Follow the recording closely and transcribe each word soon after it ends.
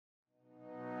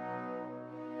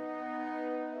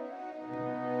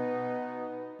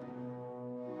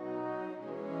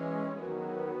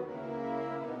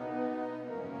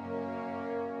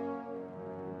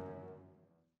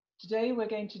today we're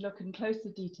going to look in closer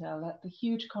detail at the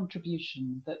huge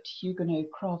contribution that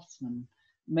Huguenot craftsmen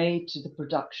made to the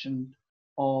production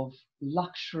of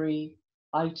luxury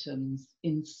items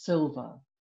in silver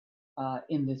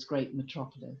in this great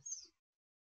metropolis.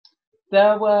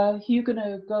 There were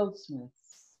Huguenot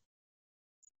goldsmiths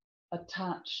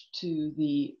attached to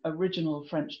the original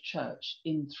French church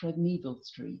in Threadneedle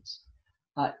Street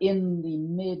in the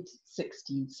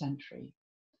mid-16th century.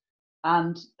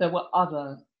 And there were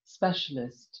other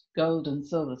specialist gold and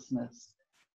silversmiths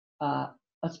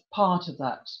as part of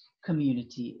that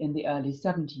community in the early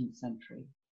 17th century.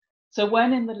 So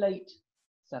when in the late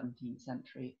 17th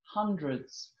century,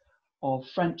 hundreds of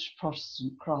French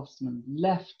Protestant craftsmen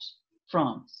left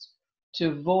France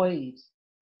to avoid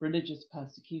religious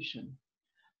persecution,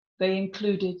 they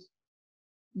included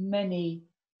many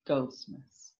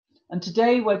goldsmiths. And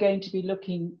today we're going to be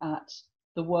looking at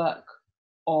the work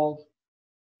of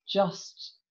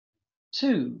just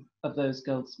two of those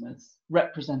goldsmiths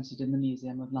represented in the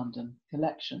Museum of London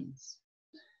collections.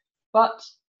 But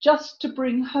just to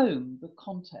bring home the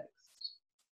context,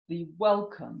 the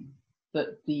welcome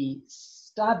that the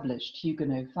established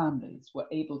Huguenot families were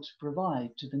able to provide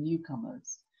to the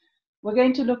newcomers, we're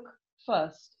going to look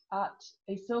first at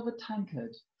a silver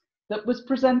tankard that was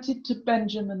presented to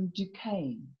Benjamin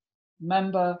Duquesne,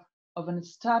 member of an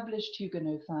established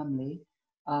Huguenot family,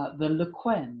 the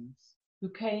Lequens, who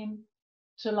came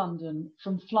to London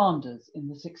from Flanders in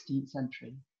the 16th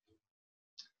century.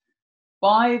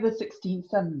 By the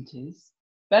 1670s,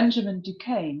 Benjamin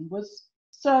Duquesne was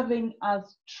serving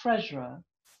as treasurer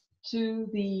to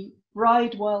the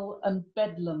Bridewell and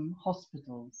Bedlam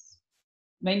hospitals,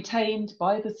 maintained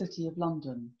by the City of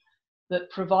London, that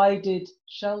provided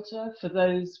shelter for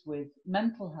those with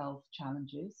mental health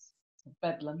challenges of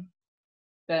Bedlam,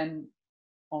 then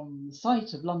on the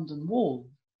site of London Wall,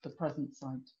 the present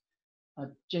site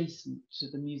adjacent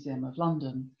to the Museum of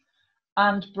London,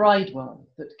 and Bridewell,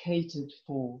 that catered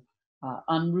for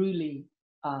unruly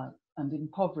and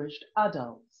impoverished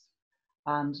adults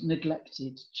and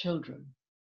neglected children.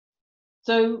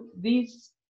 So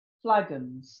these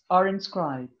flagons are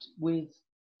inscribed with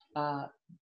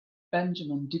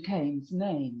Benjamin Duquesne's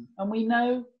name, and we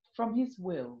know from his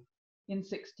will in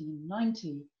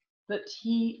 1690 that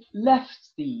he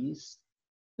left these,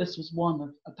 this was one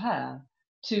of a pair,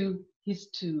 to his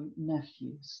two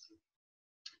nephews.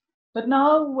 But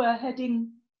now we're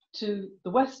heading to the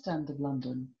West End of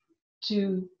London,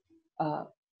 to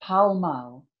Pall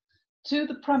Mall, to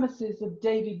the premises of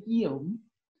David Guillaume,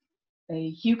 a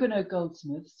Huguenot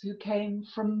goldsmith who came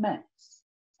from Metz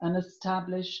and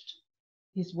established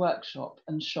his workshop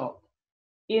and shop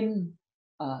in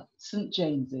St.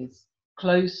 James's,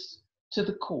 close to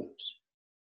the court.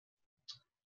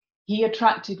 He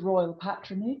attracted royal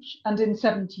patronage, and in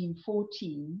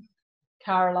 1714,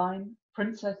 Caroline,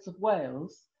 Princess of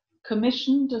Wales,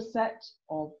 commissioned a set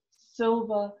of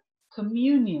silver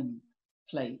communion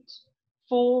plate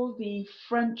for the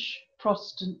French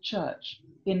Protestant Church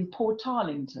in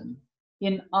Portarlington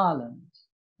in Ireland,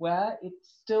 where it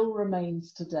still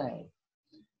remains today.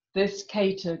 This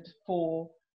catered for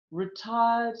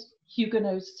retired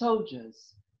Huguenot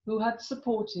soldiers who had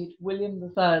supported William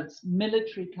III's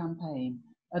military campaign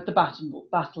at the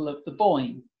Battle of the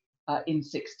Boyne in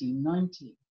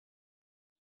 1690.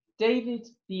 David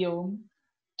Guillaume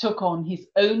took on his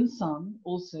own son,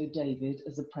 also David,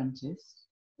 as apprentice.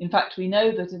 In fact, we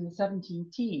know that in the 17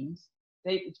 teens,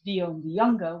 David Guillaume the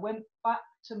Younger went back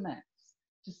to Metz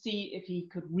to see if he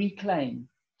could reclaim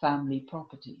family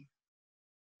property.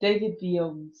 David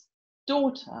Guillaume's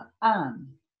daughter, Anne,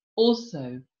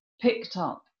 also picked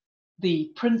up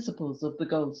the principles of the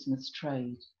goldsmith's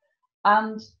trade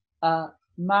and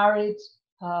married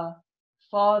her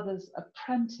father's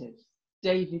apprentice,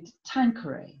 David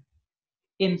Tanqueray,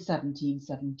 in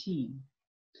 1717.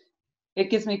 It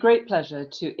gives me great pleasure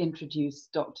to introduce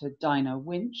Dr. Dinah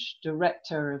Winch,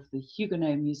 Director of the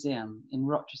Huguenot Museum in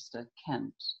Rochester,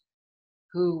 Kent,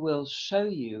 who will show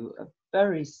you a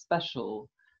very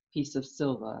special piece of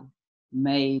silver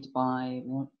made by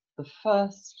the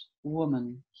first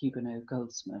woman Huguenot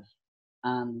goldsmith,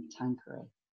 Anne Tanqueray.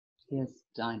 Here's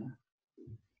Dinah.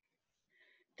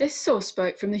 This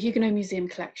sourcebook from the Huguenot Museum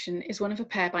collection is one of a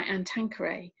pair by Anne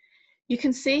Tanqueray. You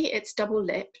can see it's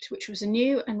double-lipped, which was a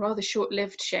new and rather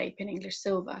short-lived shape in English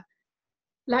silver.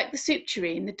 Like the soup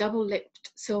tureen, the double-lipped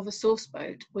silver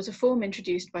sauceboat was a form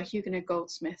introduced by Huguenot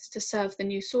goldsmiths to serve the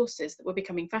new sauces that were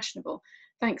becoming fashionable,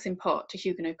 thanks in part to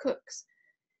Huguenot cooks.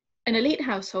 An elite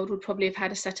household would probably have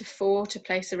had a set of 4 to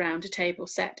place around a table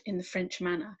set in the French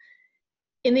manner.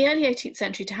 In the early 18th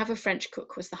century, to have a French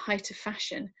cook was the height of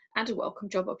fashion and a welcome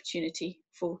job opportunity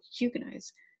for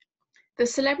Huguenots. The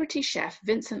celebrity chef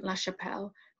Vincent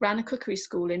Lachapelle ran a cookery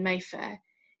school in Mayfair.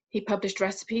 He published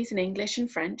recipes in English and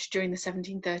French during the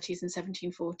 1730s and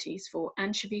 1740s for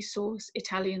anchovy sauce,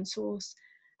 Italian sauce,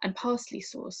 and parsley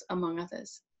sauce, among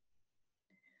others.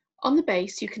 On the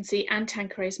base, you can see Anne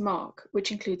Tanqueray's mark,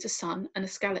 which includes a sun and a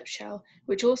scallop shell,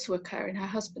 which also occur in her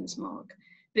husband's mark.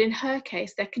 But in her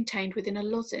case, they're contained within a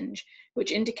lozenge,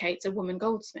 which indicates a woman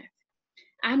goldsmith.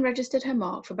 Anne registered her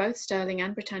mark for both sterling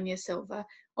and Britannia silver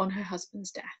on her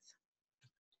husband's death.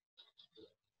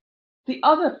 The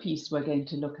other piece we're going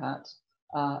to look at,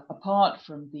 apart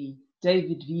from the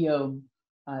David Villaume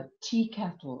tea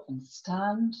kettle and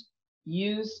stand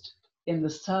used in the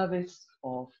service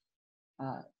of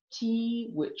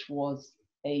tea, which was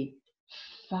a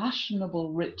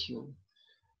fashionable ritual.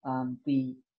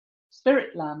 The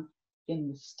spirit lamp in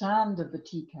the stand of the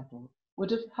tea kettle would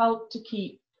have helped to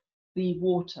keep the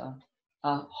water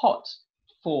hot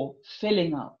for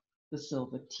filling up the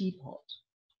silver teapot.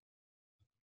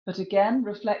 But again,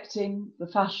 reflecting the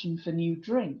fashion for new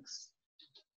drinks,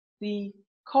 the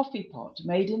coffee pot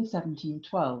made in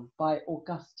 1712 by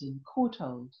Augustine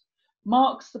Courtauld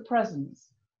marks the presence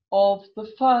of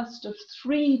the first of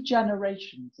 3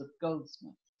 generations of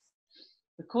goldsmiths.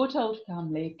 The Courtauld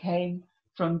family came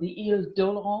from the Ile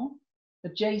d'Oléron,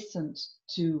 adjacent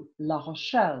to La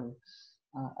Rochelle,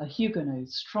 a Huguenot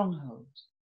stronghold.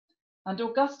 And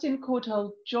Augustine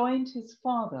Courtauld joined his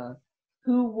father,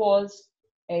 who was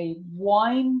a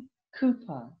wine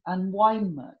cooper and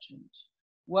wine merchant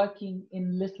working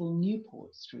in Little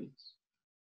Newport Street.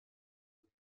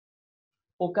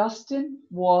 Augustine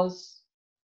was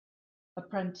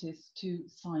apprenticed to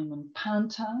Simon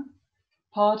Pantin,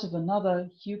 part of another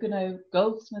Huguenot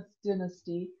goldsmith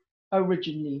dynasty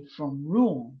originally from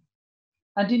Rouen.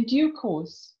 And in due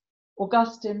course,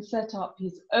 Augustine set up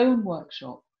his own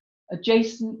workshop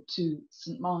adjacent to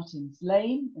St Martin's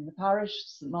Lane in the parish,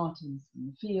 St Martin's in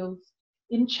the Fields,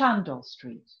 in Chandler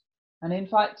Street. And in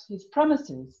fact, his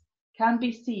premises can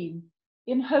be seen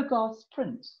in Hogarth's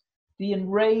print, The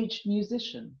Enraged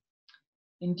Musician.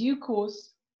 In due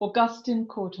course, Augustine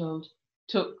Courtauld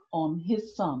took on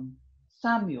his son,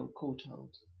 Samuel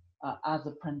Courtauld, as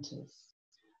apprentice.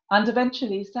 And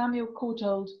eventually, Samuel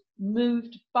Courtauld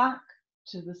moved back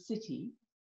to the city.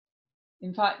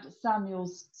 In fact,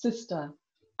 Samuel's sister,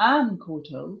 Anne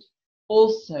Courtauld,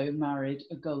 also married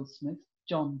a goldsmith,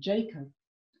 John Jacob.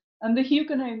 And the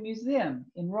Huguenot Museum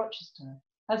in Rochester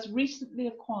has recently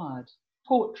acquired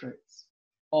portraits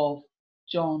of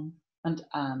John and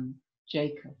Anne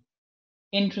Jacob.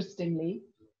 Interestingly,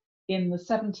 in the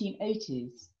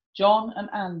 1780s, John and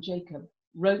Anne Jacob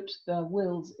wrote their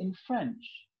wills in French,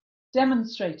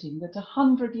 demonstrating that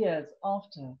 100 years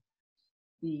after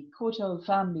the Courtauld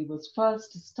family was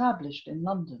first established in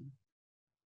London,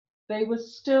 they were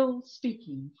still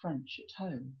speaking French at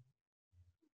home.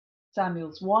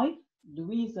 Samuel's wife,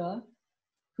 Louisa,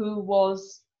 who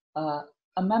was a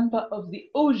member of the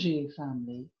Auger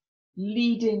family,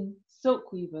 leading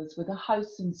silk weavers with a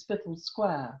house in Spital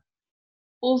Square,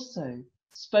 also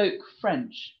spoke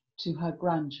French to her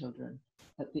grandchildren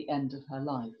at the end of her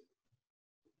life.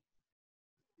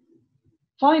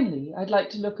 Finally, I'd like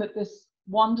to look at this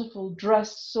wonderful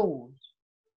dress sword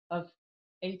of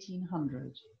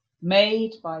 1800,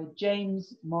 made by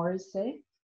James Morrissey,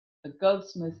 a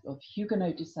goldsmith of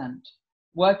Huguenot descent,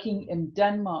 working in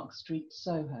Denmark Street,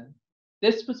 Soho.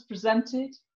 This was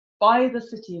presented by the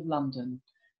City of London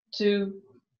to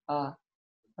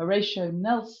Horatio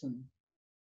Nelson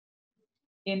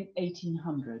in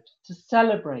 1800 to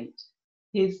celebrate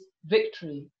his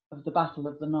victory of the Battle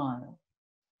of the Nile.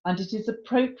 And it is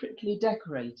appropriately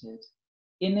decorated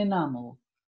in enamel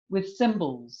with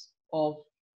symbols of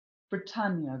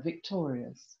Britannia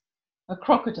victorious, a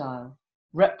crocodile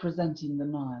representing the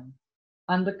Nile,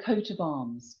 and the coat of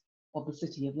arms of the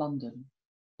City of London.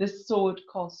 This sword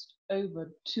cost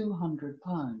over £200.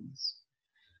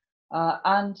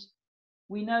 And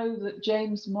we know that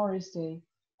James Morrissey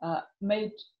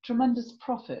made tremendous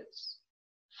profits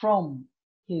from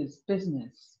his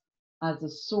business as a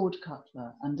sword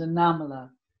cutler and enameller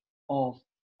of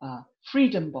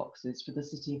freedom boxes for the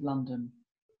City of London,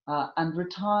 and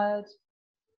retired,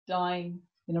 dying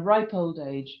in a ripe old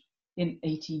age in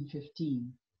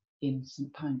 1815 in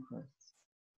St Pancras.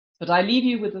 But I leave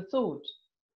you with the thought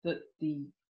that the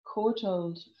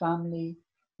Courtauld family,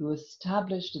 who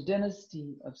established a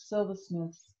dynasty of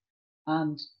silversmiths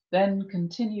and then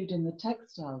continued in the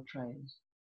textile trade,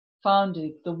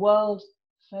 founded the world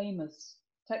famous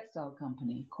textile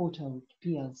company Courtauld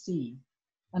PLC,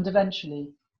 and eventually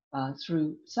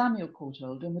through Samuel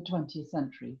Courtauld in the 20th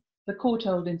century, the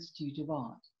Courtauld Institute of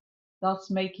Art, thus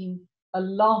making a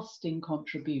lasting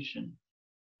contribution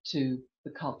to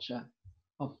the culture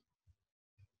of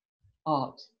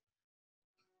art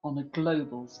on a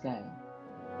global scale.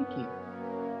 Thank you.